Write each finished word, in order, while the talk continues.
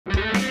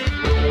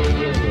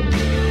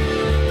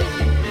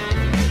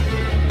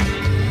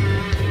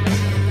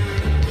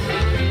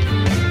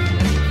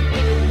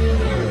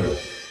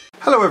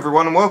Hello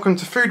everyone and welcome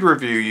to Food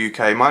Review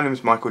UK. My name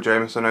is Michael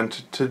Jamieson and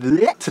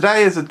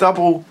today is a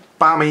double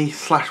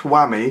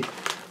bammy/whammy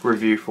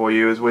review for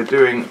you as we're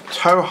doing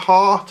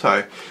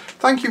Tohato.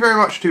 Thank you very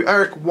much to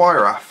Eric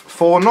Wyraff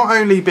for not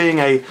only being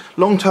a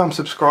long-term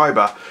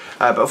subscriber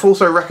but for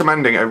also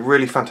recommending a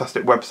really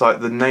fantastic website,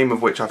 the name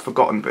of which I've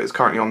forgotten but it's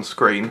currently on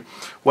screen,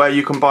 where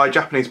you can buy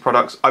Japanese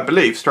products, I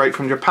believe, straight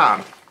from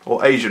Japan,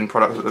 or Asian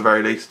products at the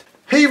very least.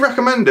 He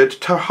recommended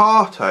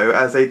Tohato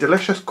as a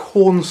delicious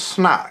corn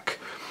snack.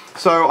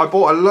 So I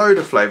bought a load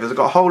of flavours, I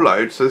got a whole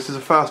load, so this is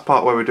the first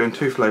part where we're doing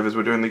two flavours.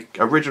 We're doing the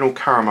original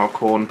caramel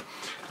corn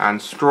and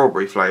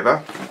strawberry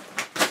flavour.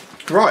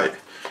 Right,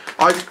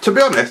 to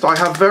be honest, I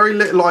have very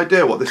little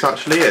idea what this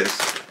actually is.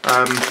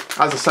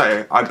 As I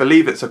say, I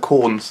believe it's a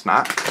corn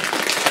snack.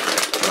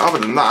 But other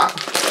than that,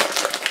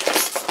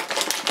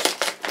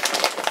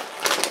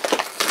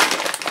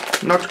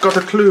 not got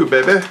a clue,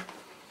 baby.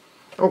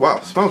 Oh wow,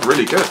 it smells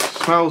really good.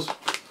 It smells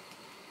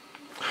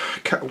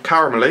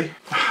caramelly.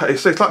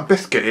 It's like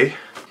biscuity.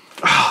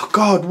 Oh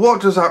god,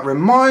 what does that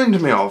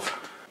remind me of?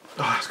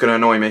 Oh, it's going to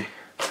annoy me.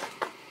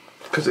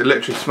 Because it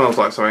literally smells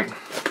like something.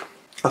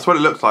 That's what it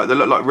looks like. They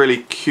look like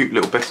really cute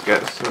little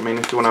biscuits. I mean,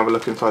 if you want to have a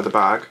look inside the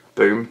bag.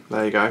 Boom,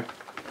 there you go.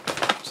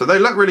 So they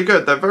look really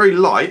good. They're very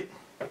light.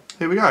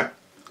 Here we go.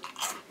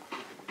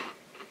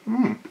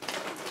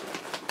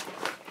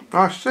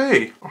 I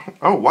see.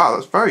 Oh wow,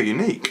 that's very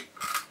unique.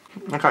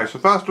 Okay, so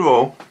first of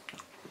all,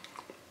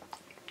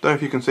 don't know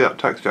if you can see that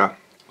texture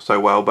so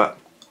well, but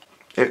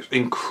it's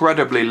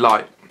incredibly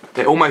light.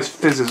 It almost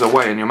fizzes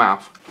away in your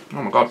mouth.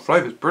 Oh my god, the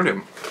flavour's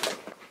brilliant.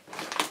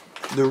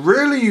 The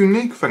really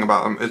unique thing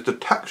about them is the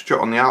texture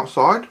on the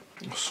outside.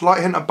 A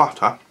slight hint of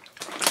butter.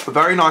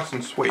 Very nice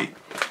and sweet.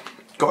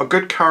 Got a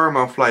good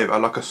caramel flavour,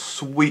 like a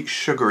sweet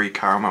sugary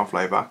caramel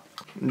flavour.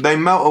 They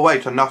melt away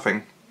to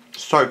nothing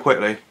so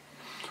quickly.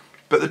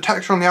 But the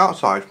texture on the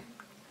outside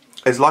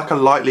is like a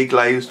lightly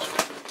glazed,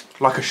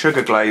 like a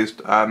sugar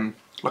glazed,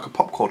 like a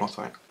popcorn or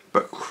something.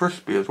 But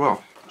crispy as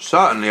well.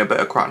 Certainly a bit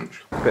of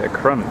crunch. Bit of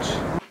crunch.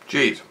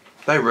 Jeez,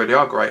 they really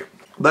are great.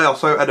 They are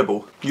so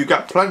edible. You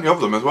get plenty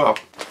of them as well.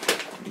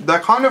 They're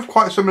kind of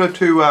quite similar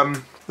to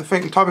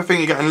the type of thing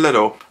you get in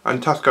Lidl,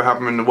 and Tesco have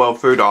them in the World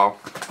Food aisle.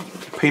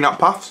 Peanut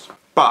puffs,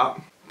 but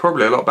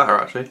probably a lot better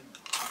actually.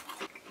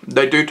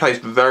 They do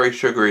taste very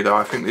sugary though.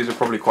 I think these are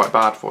probably quite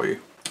bad for you.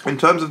 In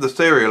terms of the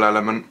cereal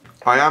element,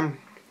 I am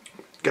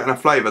getting a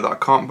flavour that I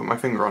can't put my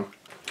finger on.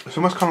 It's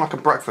almost kind of like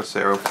a breakfast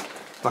cereal.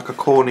 Like a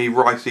corny,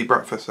 ricey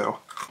breakfast cereal.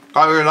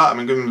 I really like them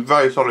and give them a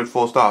very solid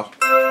 4 stars.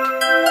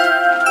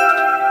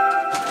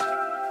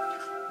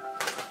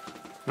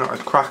 Now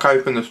let's crack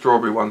open the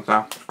strawberry ones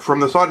now. From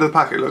the side of the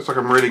packet, it looks like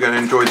I'm really going to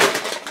enjoy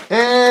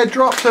this.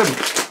 Dropped them!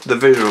 The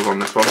visuals on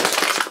this one.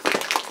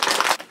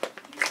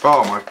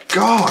 Oh my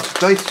god,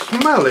 they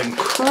smell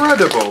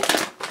incredible!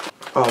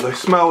 Oh, they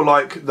smell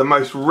like the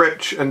most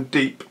rich and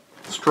deep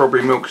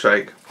strawberry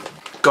milkshake.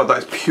 God, that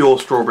is pure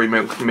strawberry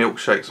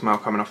milkshake smell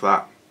coming off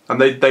that. And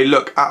they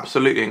look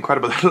absolutely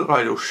incredible. They look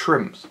like little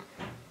shrimps.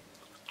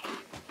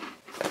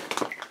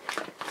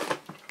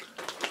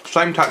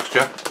 Same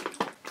texture.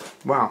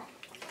 Wow.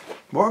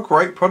 What a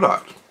great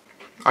product.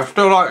 I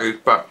still like these,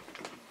 but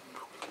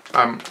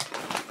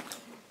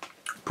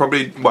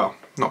probably, well,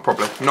 not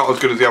as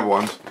good as the other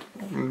ones.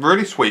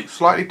 Really sweet,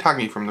 slightly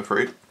tangy from the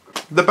fruit.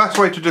 The best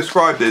way to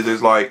describe these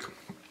is like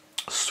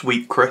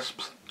sweet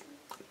crisps.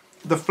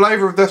 The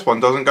flavour of this one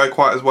doesn't go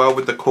quite as well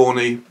with the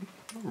corny,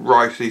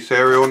 ricey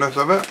cerealness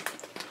of it.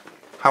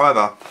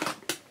 However,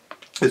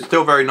 it's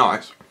still very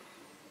nice.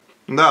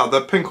 Now,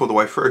 they're pink all the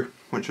way through,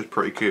 which is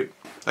pretty cute.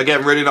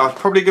 Again, really nice.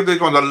 Probably give these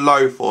ones a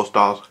low 4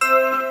 stars.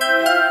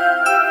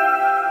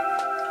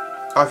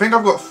 I think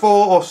I've got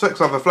 4 or 6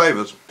 other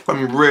flavours.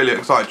 I'm really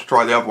excited to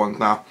try the other ones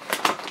now.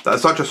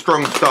 That's such a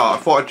strong start.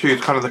 I thought I'd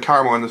choose kind of the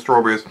caramel and the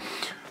strawberries.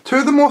 2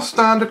 of the more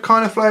standard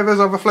kind of flavours.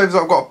 Other flavours,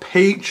 I've got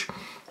peach,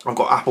 I've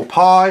got apple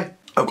pie,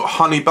 I've got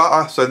honey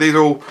butter. So these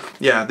all,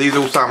 yeah, these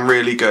all sound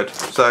really good.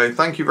 So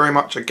thank you very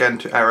much again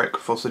to Eric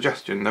for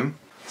suggesting them.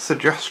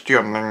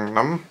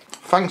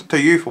 Thanks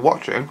to you for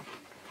watching.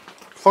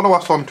 Follow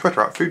us on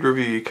Twitter at Food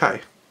Review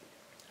UK.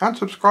 And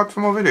subscribe for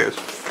more videos.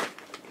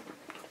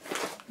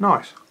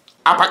 Nice.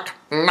 Epic.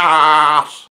 Nice.